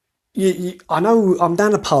I know I'm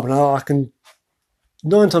down a pub and I can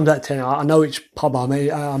nine times out of 10, I know which pub I'm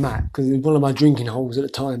at because it was one of my drinking holes at the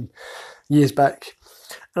time, years back.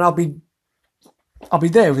 And I'll be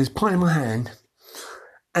there with this pint in my hand,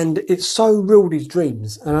 and it's so real, these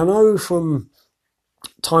dreams. And I know from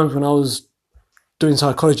times when I was doing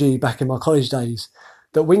psychology back in my college days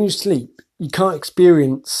that when you sleep, you can't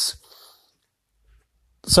experience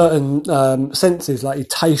certain senses like your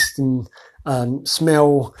taste and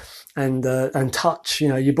smell and touch. You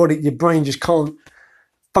know, your brain just can't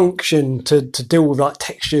function to deal with like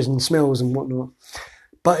textures and smells and whatnot.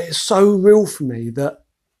 But it's so real for me that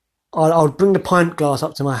I would bring the pint glass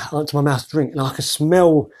up to my mouth to drink, and I could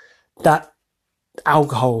smell that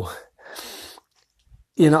alcohol.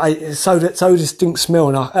 You know, it's so distinct smell,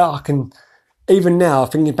 and I can, even now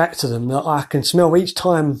thinking back to them, that I can smell each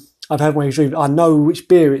time I've had one of these drinks. I know which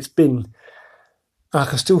beer it's been, and I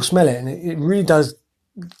can still smell it, and it really does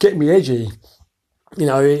get me edgy. You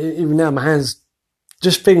know, even now my hands,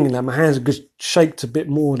 just thinking that my hands are just shaked a bit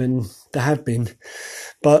more than they have been,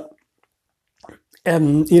 but.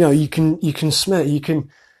 You know, you can smell it.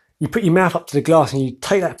 You put your mouth up to the glass and you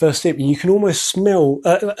take that first sip, and you can almost smell.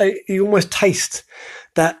 You almost taste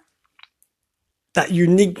that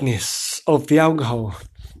uniqueness of the alcohol,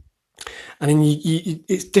 and then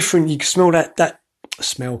it's different. You can smell that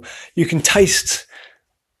smell. You can taste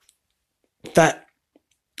that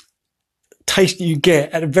taste that you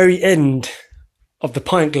get at the very end of the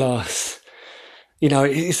pint glass. You know,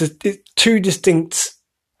 it's two distinct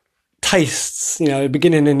tastes, you know, the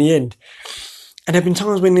beginning and the end. And there have been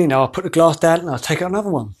times when, you know, I'll put the glass down and I'll take out another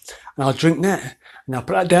one and I'll drink that and I'll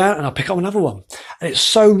put that down and I'll pick up another one. And it's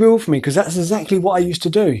so real for me because that's exactly what I used to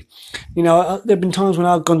do. You know, there have been times when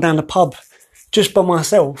I've gone down the pub just by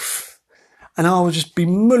myself and I would just be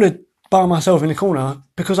mullered by myself in the corner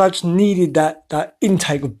because I just needed that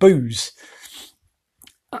intake of booze.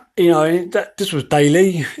 You know, this was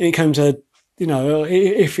daily. It came to, you know,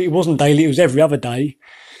 if it wasn't daily, it was every other day.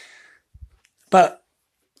 But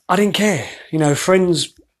I didn't care. You know,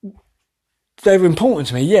 friends, they were important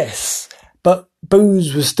to me, yes. But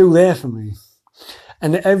booze was still there for me.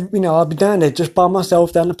 And, you know, I'd be down there just by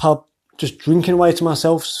myself, down the pub, just drinking away to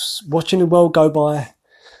myself, watching the world go by.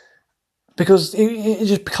 Because it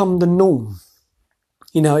just become the norm.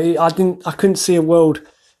 You know, I couldn't see a world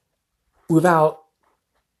without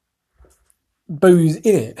booze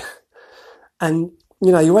in it. And,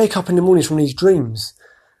 you know, you wake up in the mornings from these dreams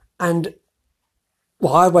and...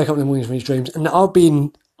 Well, I wake up in the mornings from these dreams, and I've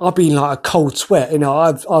been like a cold sweat. You know,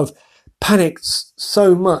 I've panicked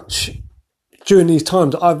so much during these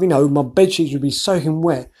times. You know, my bed sheets would be soaking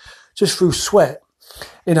wet just through sweat.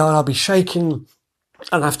 You know, and I'll be shaking,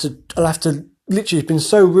 and I'll have to literally. It's been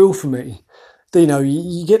so real for me. That, you know,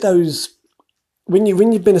 you get those when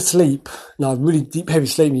you've been asleep, like really deep, heavy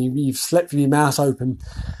sleep. You've slept with your mouth open.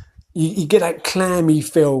 You get that clammy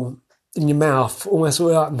feel in your mouth, almost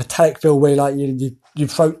sort of like a metallic feel where like your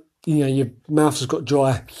throat, you know, your mouth has got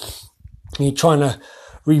dry and you're trying to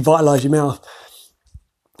revitalise your mouth.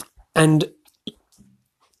 And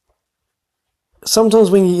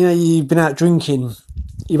sometimes when you've been out drinking,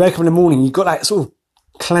 you wake up in the morning, you've got that sort of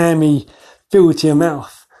clammy feel to your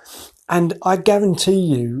mouth. And I guarantee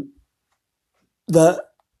you that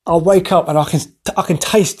I'll wake up and I can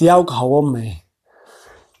taste the alcohol on me.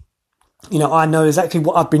 You know, I know exactly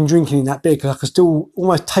what I've been drinking in that beer because I can still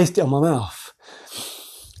almost taste it on my mouth.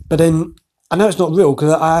 But then I know it's not real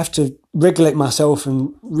because I have to regulate myself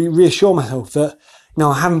and reassure myself that, you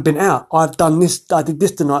know, I haven't been out. I've done this. I did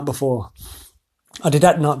this the night before. I did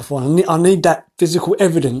that the night before. I need that physical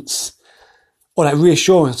evidence or that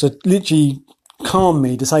reassurance to literally calm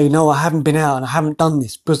me to say, no, I haven't been out and I haven't done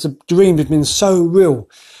this because the dream has been so real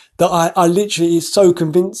that I literally, it's so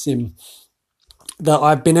convincing that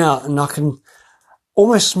I've been out and I can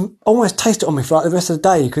almost taste it on me for like the rest of the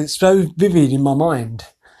day because it's so vivid in my mind,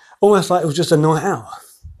 almost like it was just a night out.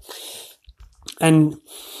 And,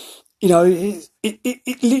 you know,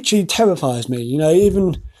 it literally terrifies me, you know,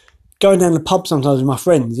 even going down the pub sometimes with my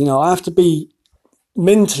friends, you know, I have to be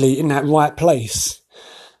mentally in that right place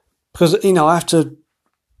because, you know, I have to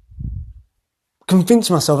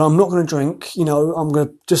convince myself I'm not going to drink, you know, I'm going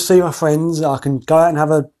to just see my friends, I can go out and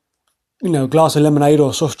have a, you know, glass of lemonade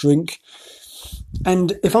or a soft drink.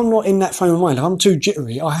 And if I'm not in that frame of mind, if I'm too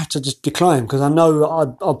jittery, I have to just decline because I know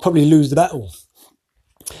I'll probably lose the battle.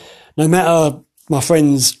 No matter my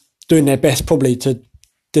friends doing their best probably to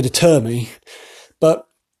deter me, but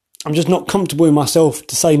I'm just not comfortable with myself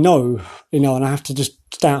to say no, you know, and I have to just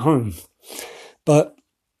stay at home. But,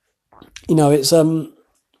 you know, it's, you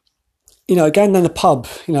know, going down the pub,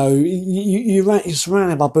 you know, you're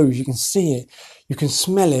surrounded by booze, you can see it, you can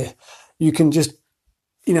smell it, you can just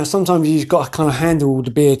sometimes you've got to kind of handle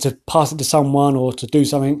the beer to pass it to someone or to do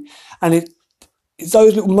something. And it's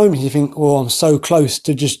those little moments you think, oh, I'm so close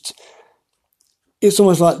to just, it's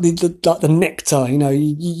almost like the nectar,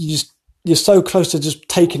 you're so close to just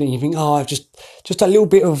taking it. You think, oh, I've just that little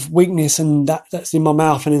bit of weakness and that's in my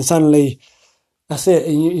mouth. And then suddenly that's it.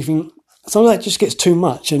 And you think, some of that just gets too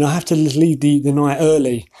much and I have to leave the night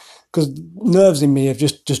early because nerves in me have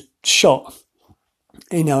just shot,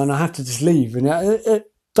 and I have to just leave. And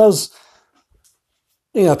it does,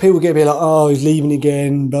 people get a bit like, oh, he's leaving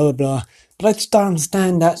again, blah, blah, blah. But I just don't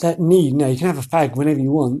understand that need. You can have a fag whenever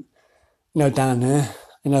you want, down there.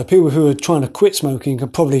 People who are trying to quit smoking can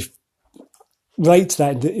probably relate to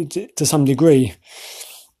that to some degree.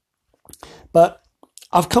 But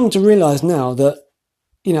I've come to realise now that,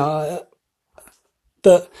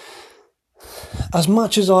 that as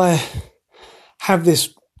much as I have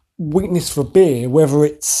this weakness for beer, whether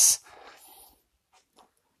it's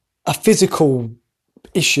a physical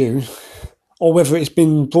issue or whether it's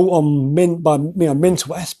been brought on by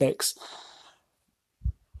mental aspects,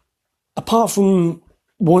 apart from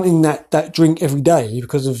wanting that drink every day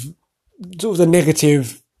because of sort of the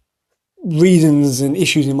negative reasons and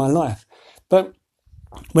issues in my life, but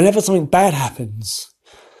whenever something bad happens,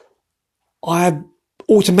 I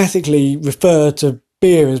automatically refer to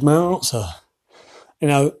beer as my answer.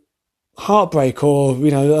 Heartbreak or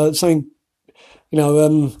something.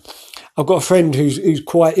 I've got a friend who's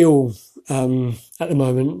quite ill at the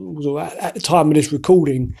moment, at the time of this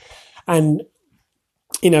recording, and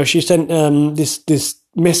she sent this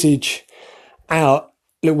message out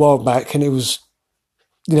a little while back, and it was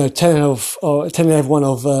telling everyone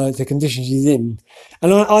of the condition she's in,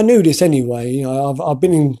 and I knew this anyway. I've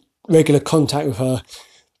been in regular contact with her,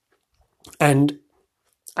 and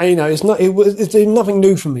it's nothing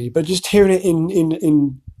new for me, but just hearing it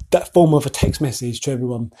in that form of a text message to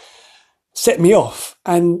everyone set me off.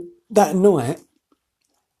 And that night,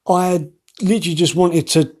 I literally just wanted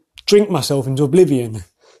to drink myself into oblivion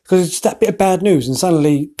because it's that bit of bad news, and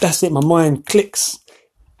suddenly that's it. My mind clicks.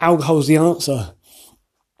 Alcohol's the answer.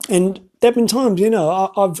 And there've been times,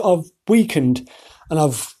 I've weakened, and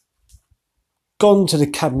I've gone to the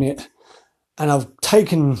cabinet, and I've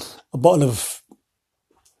taken a bottle of.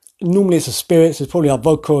 Normally it's a spirits, it's probably a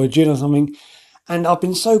vodka or a gin or something, and I've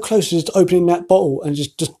been so close to just opening that bottle and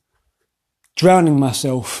just drowning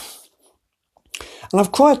myself. And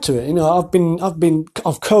I've cried to it,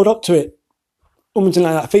 I've curled up to it, almost in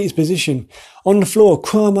like that fetus position, on the floor,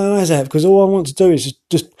 crying my eyes out, because all I want to do is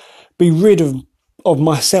just be rid of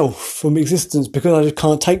myself from existence, because I just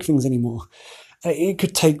can't take things anymore. It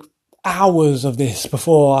could take hours of this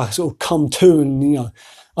before I sort of come to, and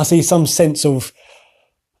I see some sense of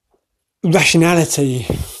rationality,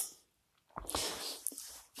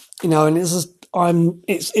 and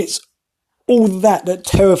it's all that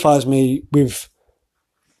terrifies me with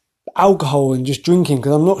alcohol and just drinking,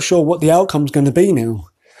 because I'm not sure what the outcome's going to be now.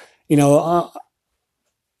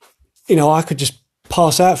 I could just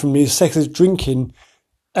pass out from these excessive drinking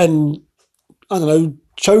and, I don't know,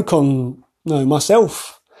 choke on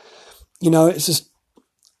myself. It's just,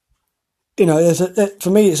 for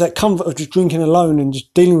me, it's that comfort of just drinking alone and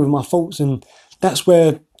just dealing with my thoughts, and that's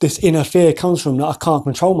where this inner fear comes from, that I can't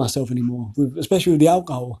control myself anymore, especially with the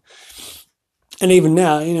alcohol. And even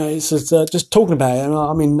now, it's just talking about it,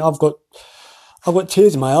 and I've got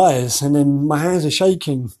tears in my eyes, and then my hands are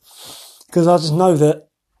shaking, because I just know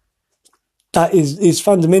that is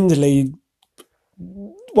fundamentally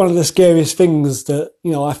one of the scariest things that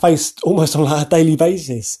I face almost on a daily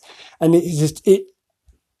basis, and it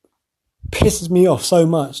pisses me off so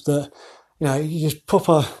much that you just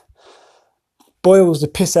proper boils the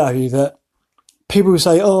piss out of you, that people who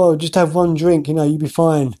say, oh, just have one drink, you'll be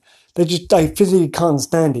fine. They physically can't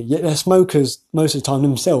stand it, yet they're smokers most of the time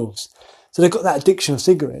themselves. So they've got that addiction of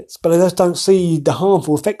cigarettes, but they just don't see the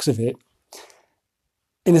harmful effects of it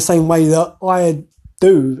in the same way that I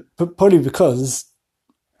do, but probably because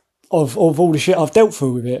of all the shit I've dealt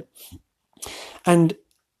through with it. And,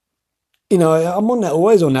 I'm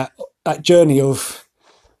always on that journey of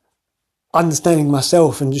understanding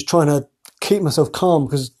myself and just trying to keep myself calm,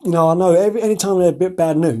 because, I know any time there's a bit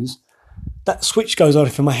bad news, that switch goes on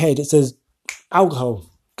in my head. It says, alcohol,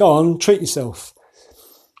 go on, treat yourself.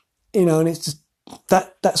 And it's just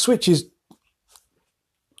that switch is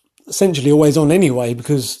essentially always on anyway,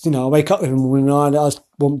 because, I wake up in the morning and I just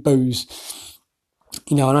want booze,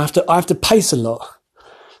 and I have to pace a lot,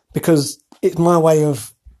 because it's my way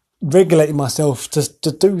of regulating myself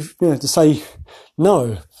to do, to say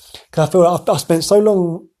no. Because I feel like I've spent so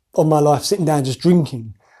long of my life sitting down just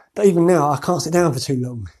drinking that even now I can't sit down for too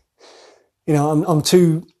long. I'm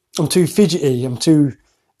too fidgety. I'm too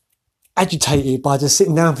agitated by just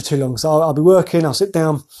sitting down for too long. So I'll be working, I'll sit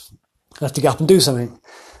down, I have to get up and do something.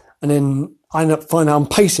 And then I end up finding out I'm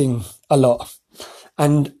pacing a lot.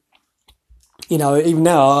 And, even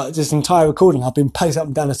now, this entire recording, I've been pacing up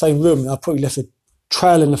and down the same room, and I've probably left a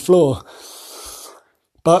trail in the floor.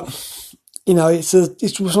 But, it's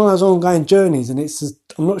one of those ongoing journeys, and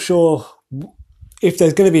I'm not sure if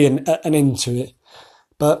there's going to be an end to it.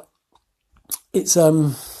 But it's, I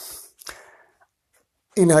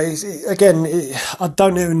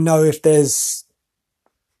don't even know if there's,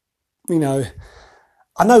 I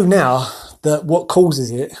know now that what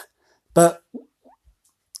causes it, but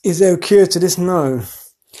is there a cure to this? No.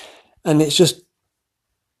 And I just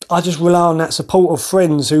rely on that support of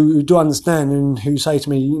friends who do understand and who say to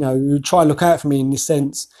me, who try to look out for me in this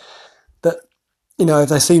sense that, if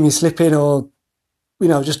they see me slipping or,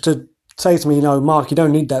 just to say to me, Mark, you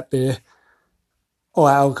don't need that beer or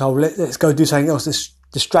alcohol. Let's go do something else to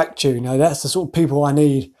distract you. That's the sort of people I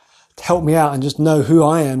need to help me out and just know who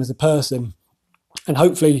I am as a person. And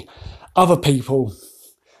hopefully other people,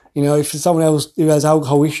 if there's someone else who has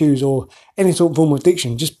alcohol issues or any sort of form of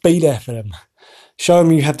addiction, just be there for them. Show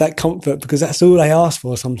them you have that comfort, because that's all they ask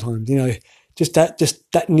for sometimes, just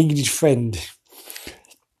that needed friend.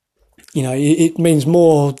 It means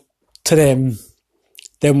more to them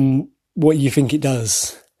than what you think it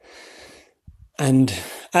does. And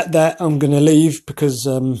at that, I'm going to leave because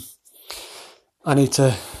I need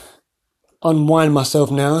to unwind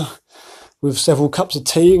myself now. With several cups of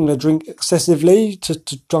tea, I'm going to drink excessively to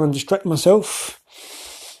try and distract myself.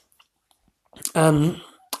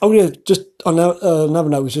 Just on another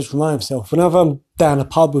note, was just remind myself, whenever I'm down a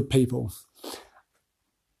pub with people,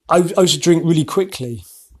 I used to drink really quickly.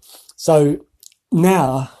 So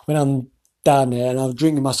now, when I'm down there and I'm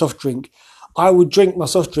drinking my soft drink, I would drink my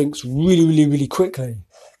soft drinks really, really, really quickly,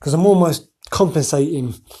 because I'm almost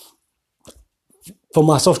compensating for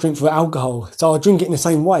my soft drink for alcohol. So I drink it in the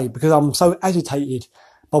same way, because I'm so agitated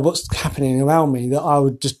by what's happening around me that I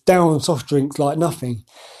would just down soft drinks like nothing.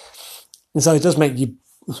 And so it does make you,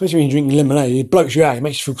 especially when you're drinking lemonade, it bloats you out, it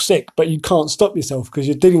makes you feel sick, but you can't stop yourself because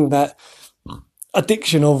you're dealing with that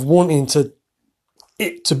addiction of wanting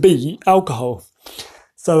it to be alcohol.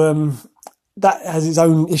 So that has its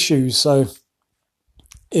own issues. So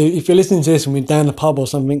if you're listening to this and we're down the pub or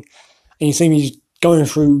something and you see me going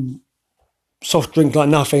through soft drink like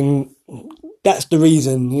nothing, that's the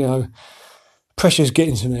reason, pressure's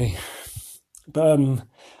getting to me. But I'm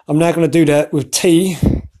now going to do that with tea.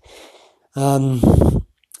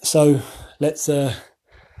 So let's I'll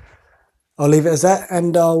leave it as that,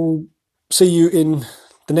 and I'll see you in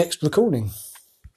the next recording.